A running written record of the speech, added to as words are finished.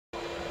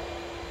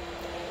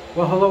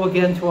Well, hello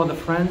again to all the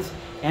friends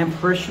and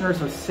parishioners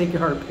of Sacred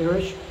Heart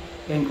Parish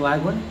in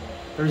Gladwin.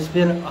 There's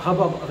been a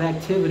hubbub of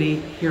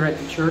activity here at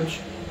the church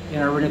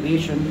in our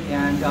renovation,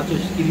 and I'll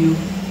just give you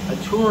a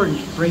tour and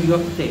bring you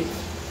up to date.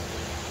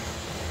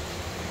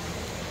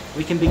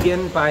 We can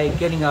begin by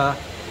getting a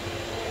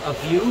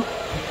view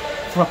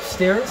from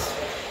upstairs.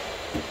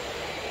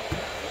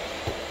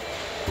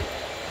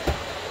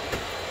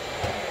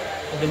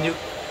 The new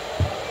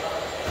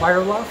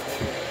fire loft.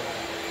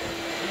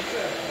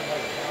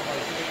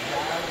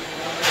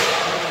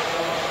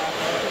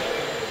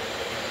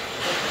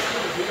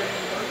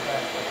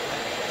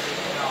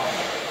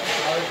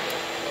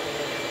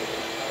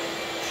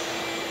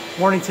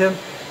 Morning, Tim.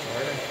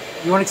 Morning.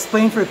 You want to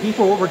explain for the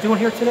people what we're doing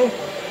here today?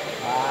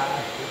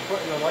 We're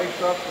putting the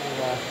lights up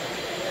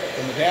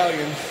and the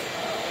medallions.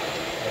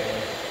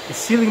 The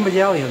ceiling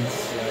medallions,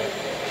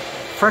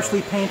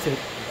 freshly painted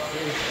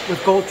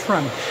with gold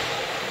trim. Yeah,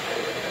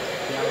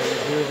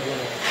 we're going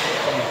to put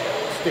some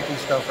sticky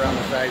stuff around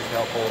the sides to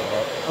help hold it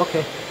up.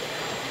 Okay.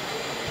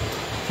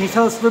 Can you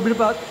tell us a little bit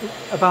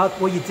about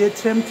what you did,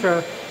 Tim,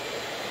 to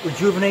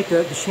rejuvenate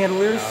the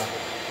chandeliers?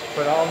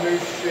 Put all new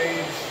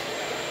shades.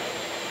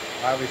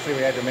 Obviously, we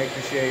had to make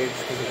the shades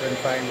because we couldn't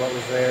find what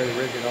was there, the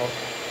original.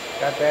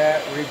 Got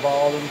that,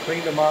 reballed them,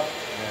 cleaned them up,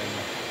 and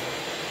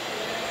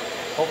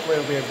hopefully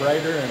it'll be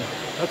brighter and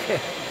okay,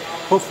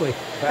 hopefully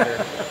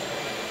better.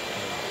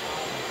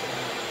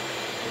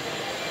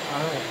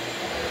 All right.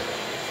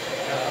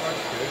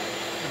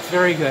 It's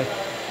very good.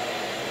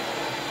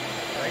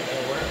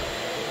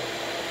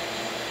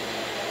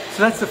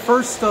 So that's the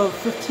first of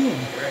 15.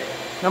 Right.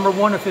 Number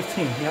 1 of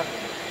 15. Yep.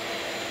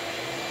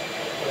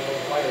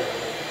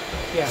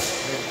 Yeah.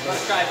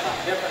 Let's try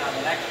something different on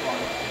the next one.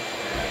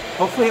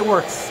 Hopefully it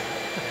works.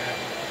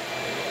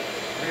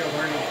 Real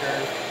learning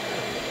curve.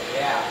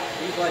 Yeah,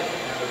 these lights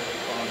are never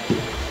fun.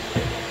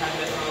 10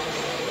 minutes on.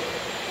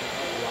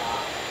 Wow.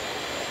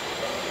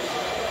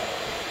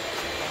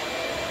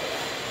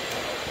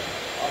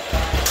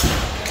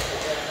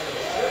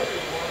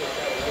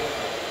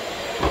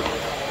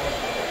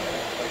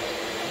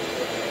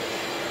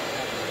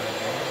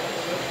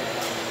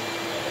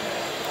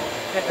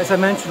 As I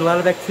mentioned, a lot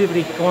of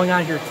activity going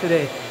on here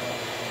today.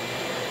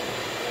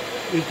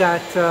 We've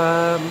got,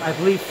 I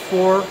believe,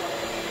 4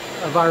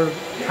 of our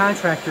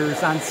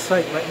contractors on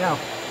site right now.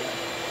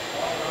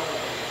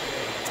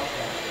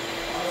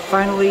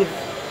 Finally,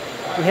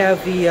 we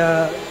have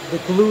the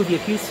glue, the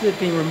adhesive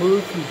being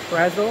removed from the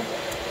frazzle.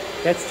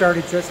 That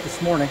started just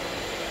this morning.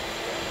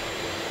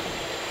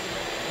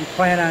 We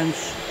plan on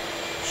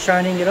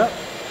shining it up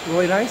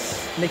really nice,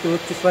 make it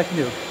look just like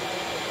new.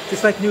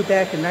 Just like new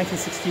back in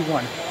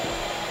 1961.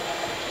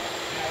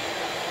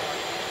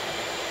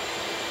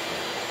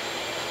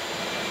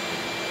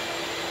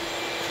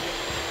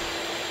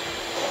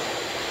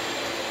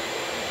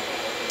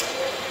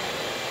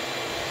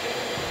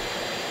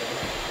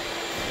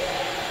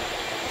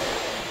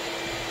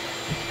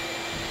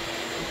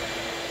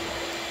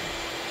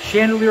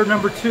 Chandelier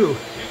number 2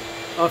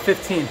 of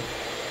 15.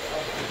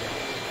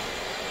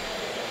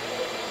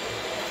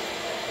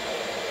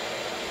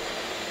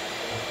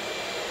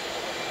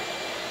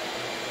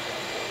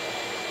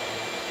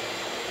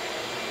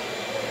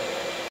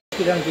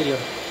 Get on video.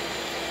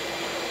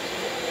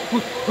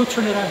 Who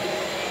turned it on?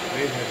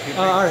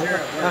 All right.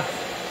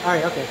 All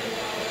right. Okay.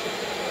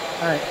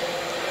 All right.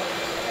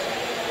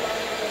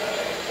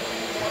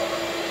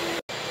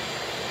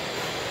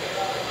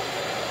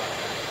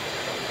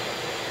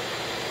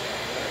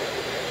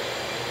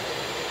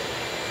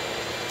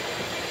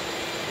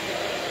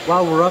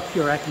 While we're up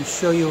here, I can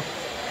show you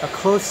a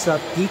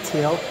close-up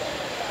detail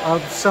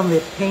of some of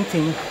the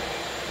painting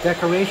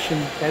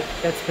decoration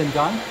that's been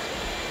done.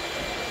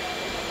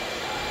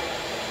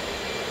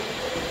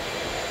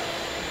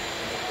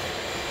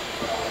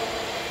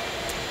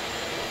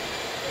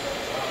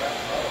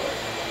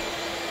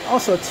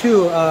 Also,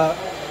 too,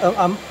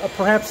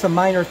 perhaps a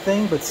minor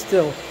thing, but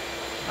still,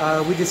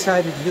 we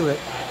decided to do it.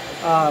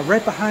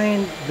 Right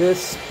behind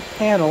this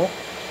panel,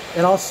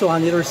 and also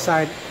on the other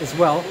side as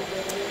well,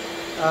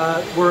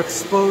 were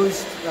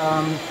exposed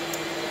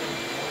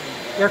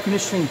air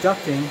conditioning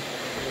ducting,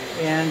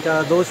 and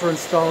those were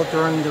installed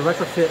during the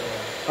retrofit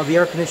of the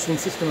air conditioning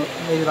system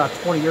maybe about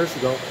 20 years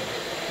ago,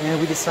 and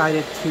we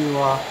decided to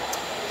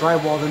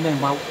drywall them in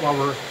while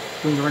we're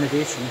doing the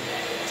renovation,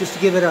 just to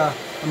give it a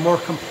more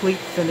complete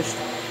finished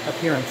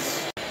appearance.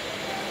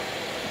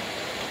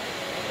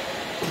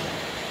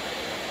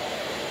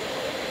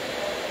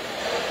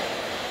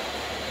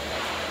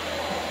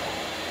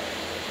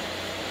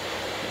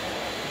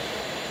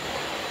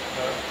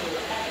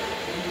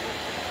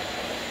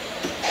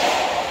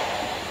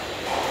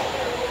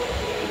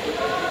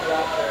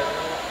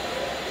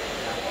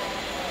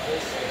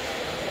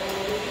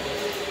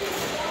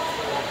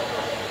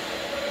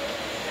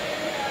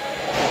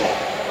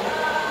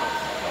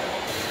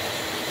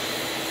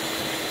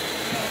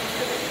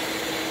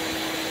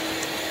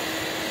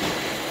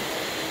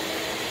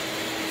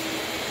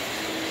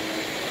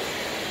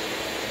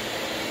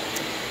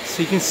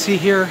 So you can see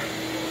here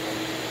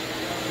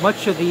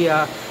much of the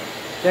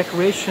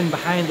decoration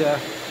behind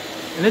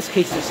in this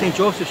case, the St.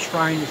 Joseph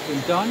Shrine has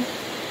been done,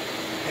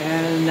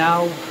 and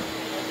now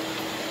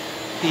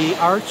the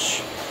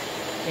arch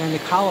and the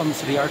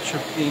columns of the arch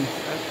are being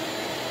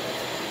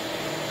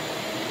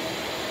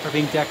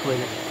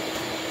decorated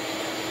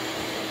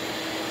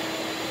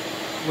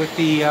with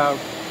the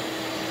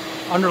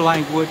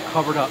underlying wood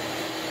covered up.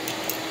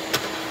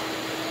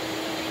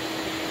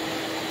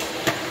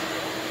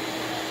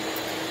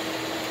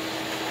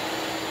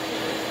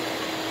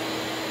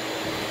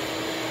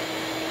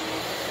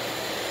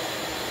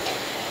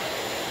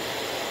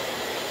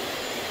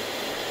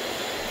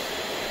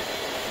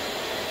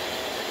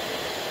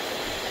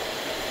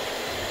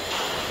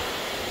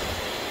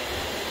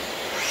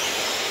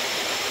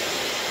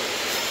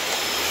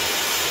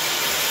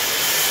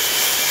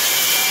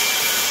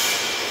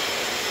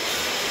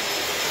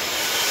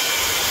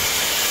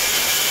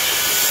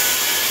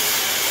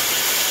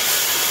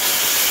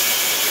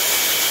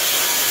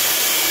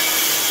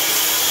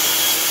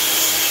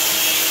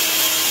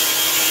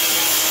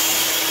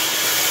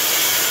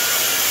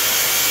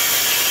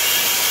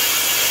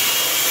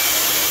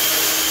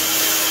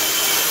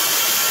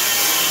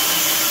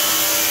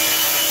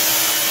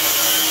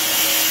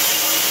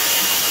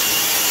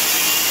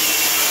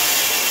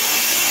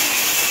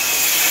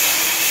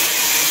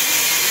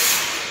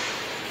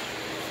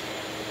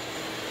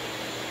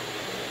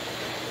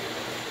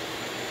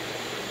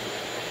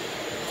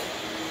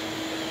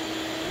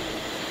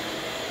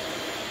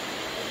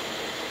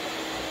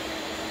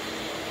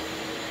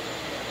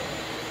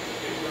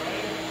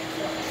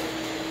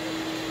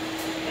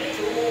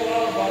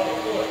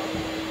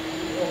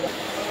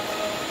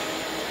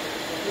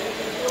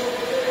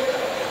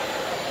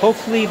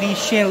 Hopefully these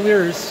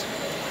chandeliers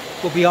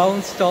will be all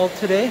installed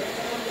today.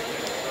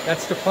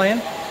 That's the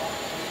plan.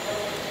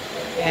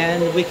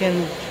 And we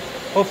can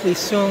hopefully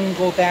soon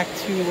go back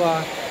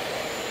to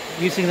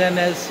using them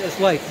as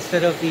lights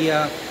instead of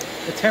the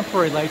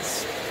temporary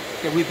lights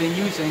that we've been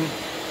using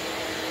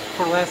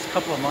for the last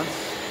couple of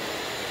months.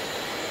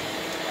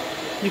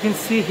 You can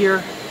see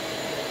here,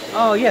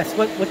 oh yes,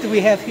 what do we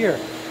have here?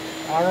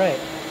 All right.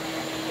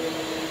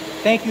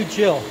 Thank you,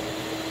 Jill.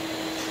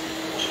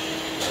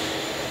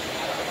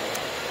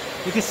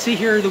 You can see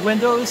here the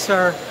windows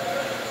are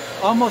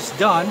almost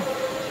done.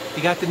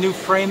 You got the new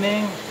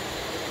framing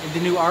and the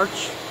new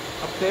arch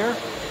up there.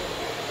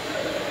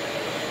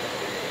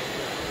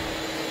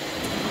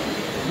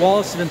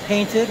 Walls have been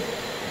painted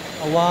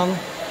along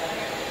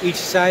each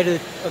side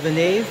of the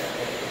nave,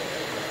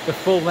 the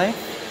full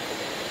length.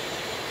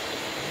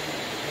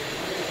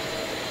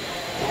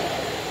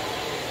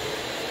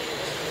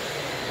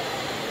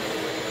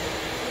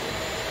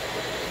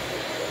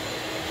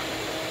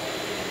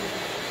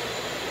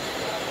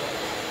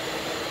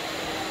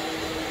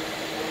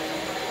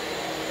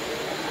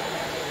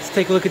 Let's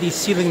take a look at these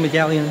ceiling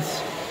medallions.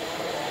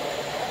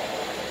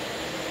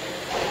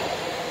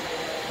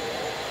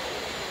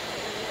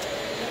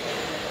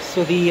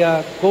 So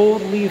the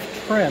gold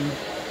leaf trim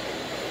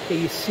that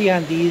you see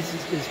on these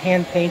is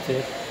hand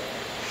painted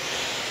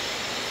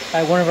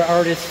by one of our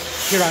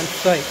artists here on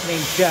site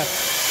named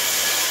Jeff.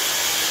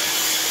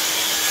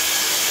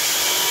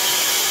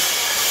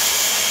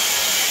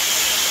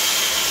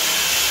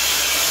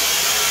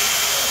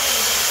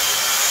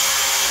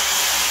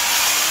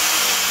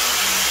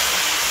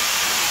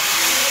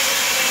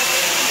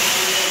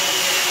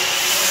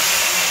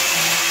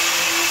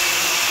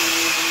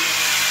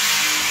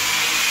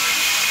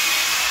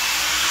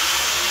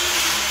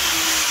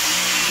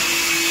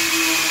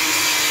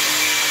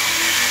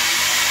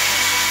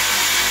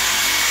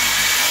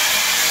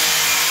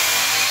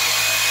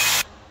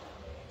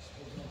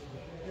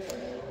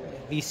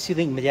 These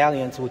ceiling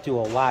medallions will do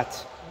a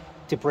lot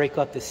to break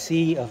up the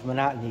sea of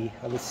monotony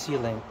of the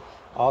ceiling.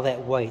 All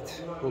that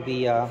white will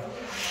be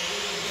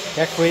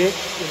decorated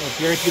in a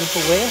very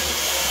beautiful way.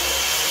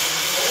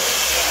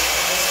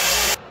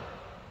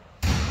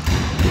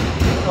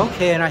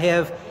 Okay, and I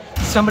have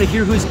somebody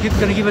here who's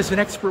going to give us an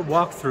expert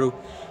walkthrough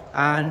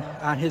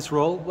on his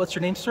role. What's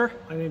your name, sir?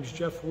 My name is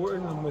Jeff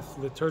Wharton. I'm with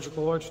the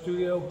Liturgical Art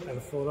Studio out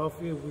of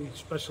Philadelphia. We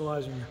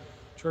specialize in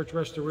church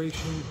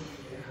restoration.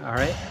 All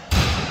right.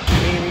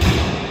 Painting.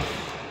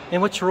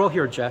 And what's your role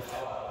here, Jeff?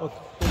 What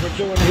we're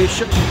doing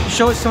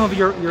Show us some of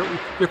your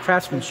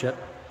craftsmanship.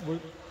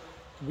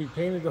 we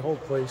painted the whole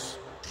place,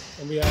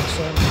 and we add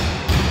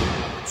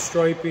some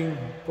striping,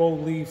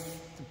 gold leaf,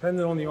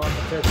 depending on the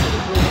architecture.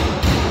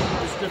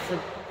 There's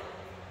different.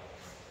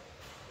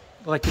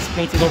 Like this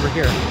painting over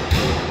here.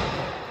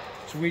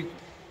 So we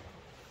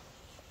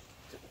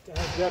to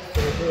have depth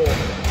to the wall.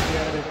 We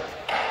added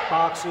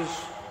boxes,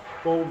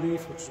 gold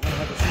leaf, which is going to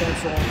have a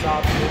stencil on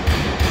top of it.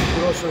 You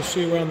can also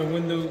see around the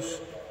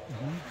windows.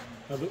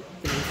 The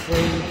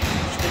frame,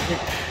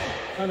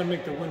 kind of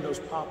make the windows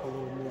pop a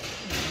little more.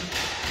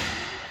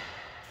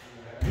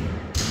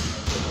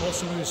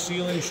 Also in the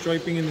ceiling,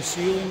 striping in the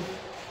ceiling.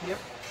 Yep.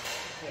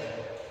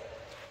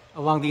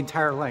 Along the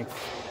entire length.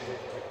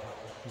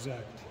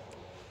 Exactly.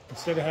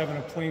 Instead of having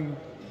a plain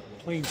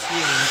ceiling,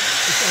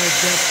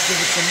 give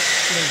it some,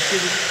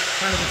 give it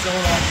kind of its own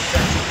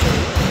architecture to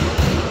it.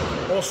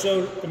 Also,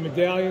 the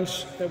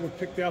medallions that were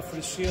picked out for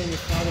the ceiling, the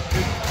final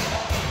pick,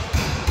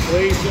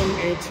 glazed them,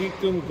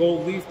 antiqued them,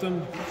 gold leafed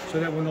them, so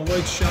that when the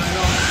lights shine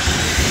up,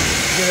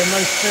 you get a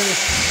nice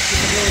finish. You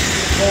can really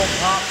see the gold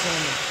pops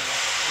on them.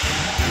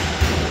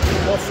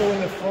 Also in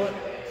the front,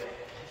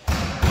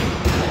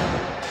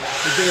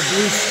 we did a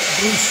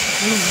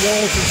blue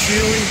walls and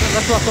ceiling.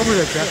 Let's walk over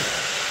there, Jeff.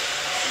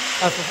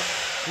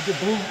 We did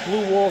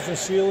blue walls and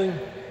ceiling.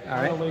 All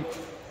right. Like,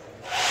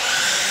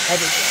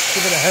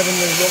 give it a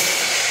heavenly look.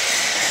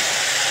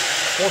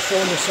 Also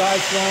on the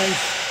side shrines,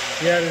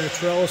 we added a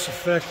trellis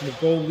effect with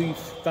gold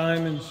leaf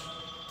diamonds.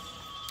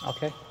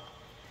 Okay.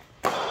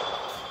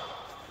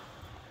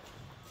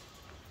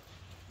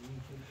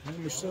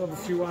 And we still have a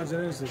few odds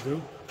and ends to do.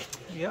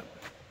 Yep.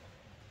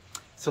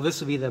 So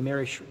this will be the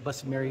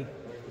Blessed Mary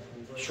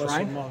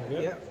Shrine? Blessed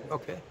Mary, yeah.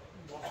 Okay.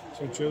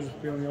 St. Joseph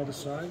will be on the other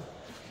side.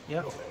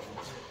 Yep.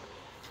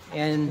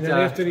 And then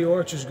after the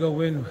arches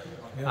go in,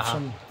 we have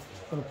I'm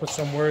going to put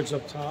some words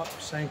up top.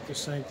 Sanctus,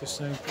 Sanctus,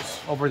 Sanctus.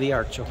 Over the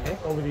arch, okay?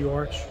 Over the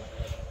arch.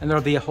 And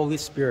there'll be a Holy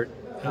Spirit.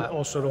 And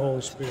also the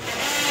Holy Spirit.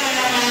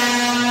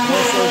 And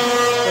also,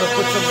 going to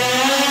put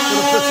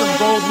some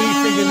gold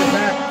leafing in the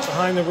back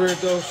behind the rear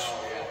doors.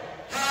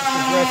 Just to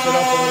dress it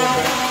up a little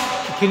bit.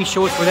 Can you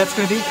show us where that's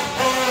going to be?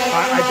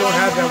 I don't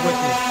have that with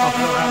me. I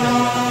don't have that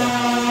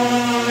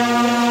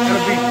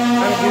with me.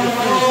 That'll be the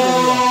finished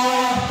video.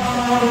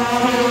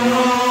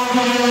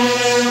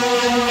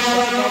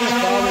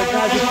 Father,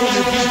 God, just putting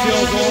the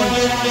details on.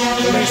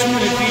 Releasing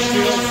the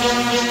details.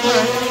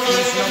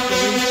 Finishing up the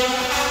leaf.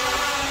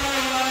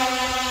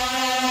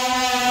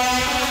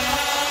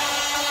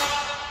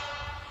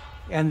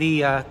 And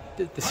the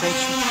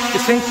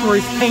sanctuary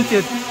is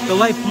painted the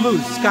light blue,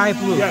 sky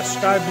blue. Yes,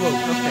 sky blue.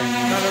 Okay.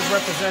 Kind of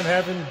represent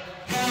heaven.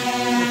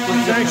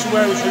 The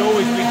sanctuary should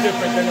always be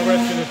different than the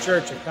rest of the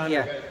church. It kind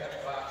of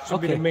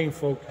should be the main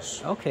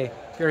focus. Okay,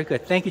 very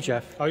good. Thank you,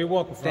 Jeff. Oh, you're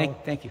welcome, fella.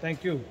 Thank you.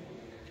 Thank you.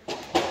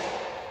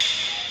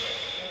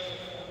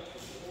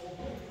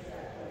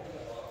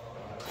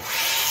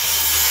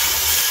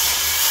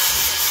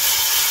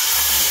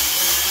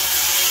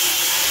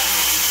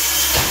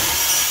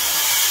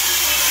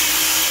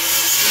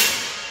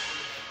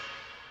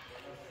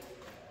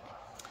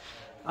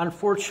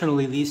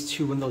 Unfortunately, these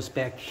two windows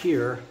back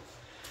here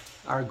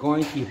are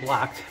going to be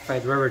blocked by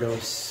the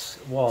reredos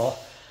wall.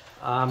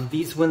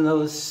 These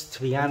windows,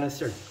 to be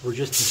honest, were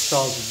just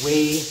installed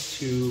way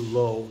too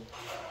low,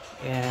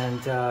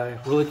 and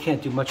really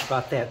can't do much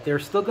about that. They're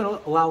still going to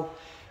allow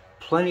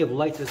plenty of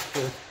light to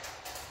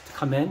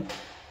come in,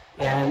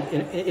 and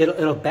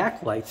it'll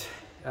backlight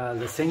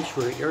the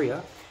sanctuary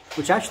area,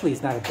 which actually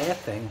is not a bad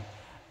thing.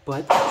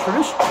 But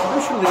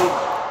traditionally,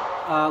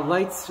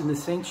 lights in the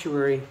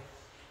sanctuary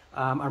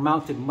are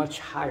mounted much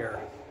higher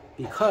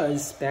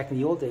because back in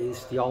the old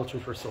days, the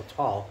altars were so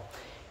tall.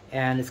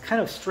 And it's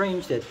kind of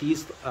strange that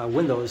these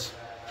windows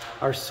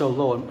are so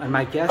low. And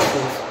my guess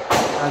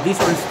is these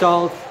were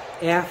installed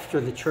after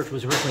the church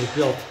was originally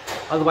built.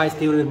 Otherwise,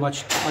 they would have been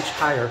much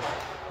higher.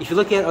 If you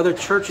look at other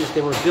churches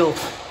that were built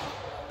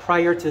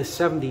prior to the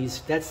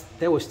 70s,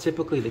 that was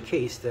typically the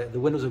case. The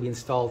windows would be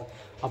installed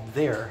up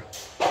there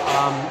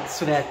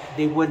so that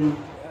they wouldn't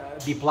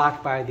be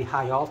blocked by the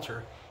high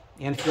altar.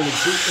 And for an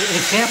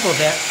example of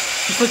that,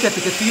 just look at the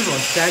cathedral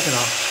in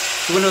Saginaw.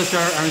 The windows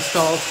are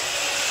installed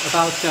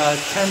about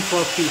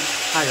 10-12 feet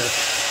higher.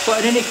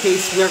 But in any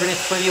case, we are going to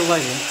have plenty of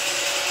lighting,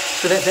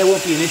 so that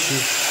won't be an issue.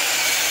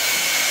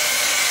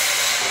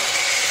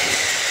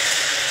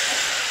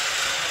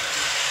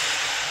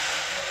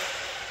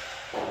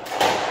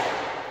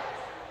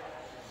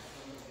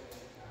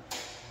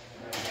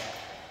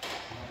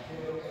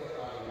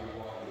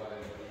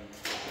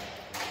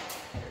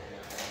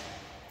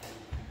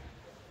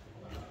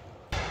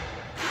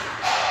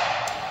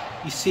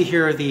 You see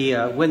here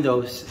the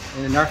windows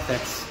in the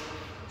narthex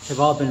have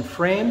all been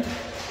framed.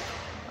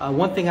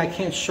 One thing I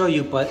can't show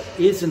you but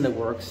is in the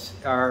works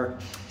are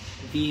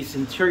these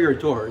interior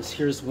doors.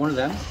 Here's one of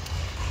them.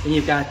 Then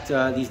you've got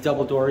these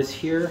double doors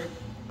here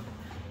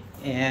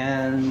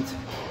and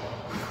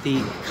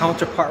the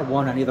counterpart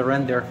one on either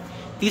end there.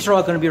 These are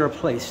all going to be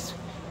replaced.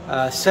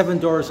 7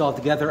 doors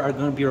altogether are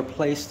going to be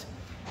replaced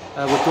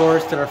with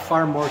doors that are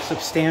far more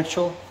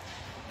substantial,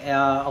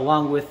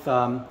 along with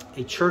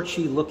a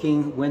churchy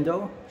looking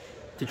window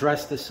to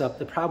dress this up.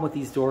 The problem with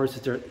these doors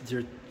is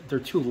they're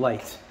too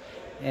light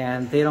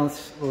and they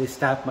don't really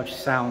stop much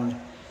sound.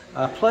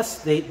 Plus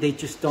they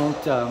just don't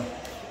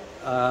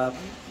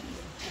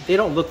they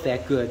don't look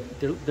that good.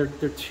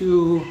 They're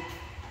too,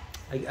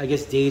 I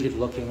guess, dated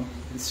looking.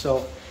 And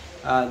so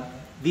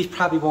these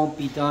probably won't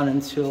be done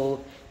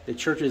until the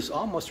church is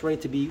almost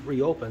ready to be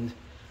reopened,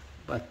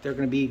 but they're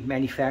going to be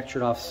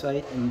manufactured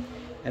off-site and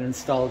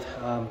installed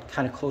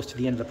kind of close to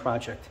the end of the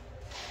project.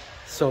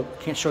 So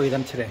can't show you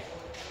them today.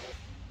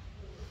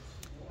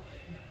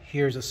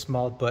 Here's a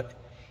small but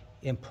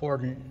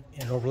important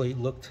and overly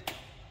looked.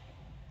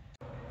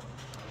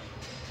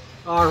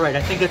 All right,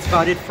 I think that's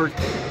about it for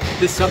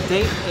this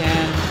update,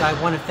 and I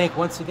want to thank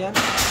once again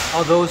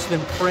all those who've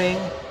been praying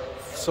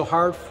so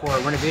hard for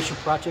our renovation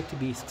project to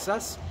be a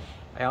success.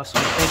 I also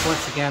want to thank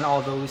once again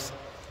all those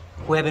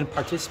who have been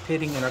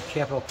participating in our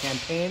capital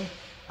campaign.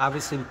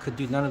 Obviously, we could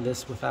do none of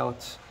this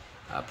without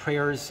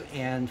prayers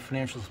and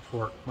financial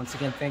support. Once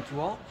again, thank you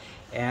all,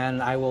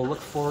 and I will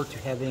look forward to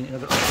having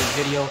another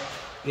update video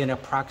in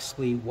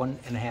approximately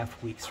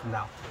 1.5 weeks from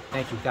now.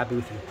 Thank you. God be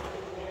with you.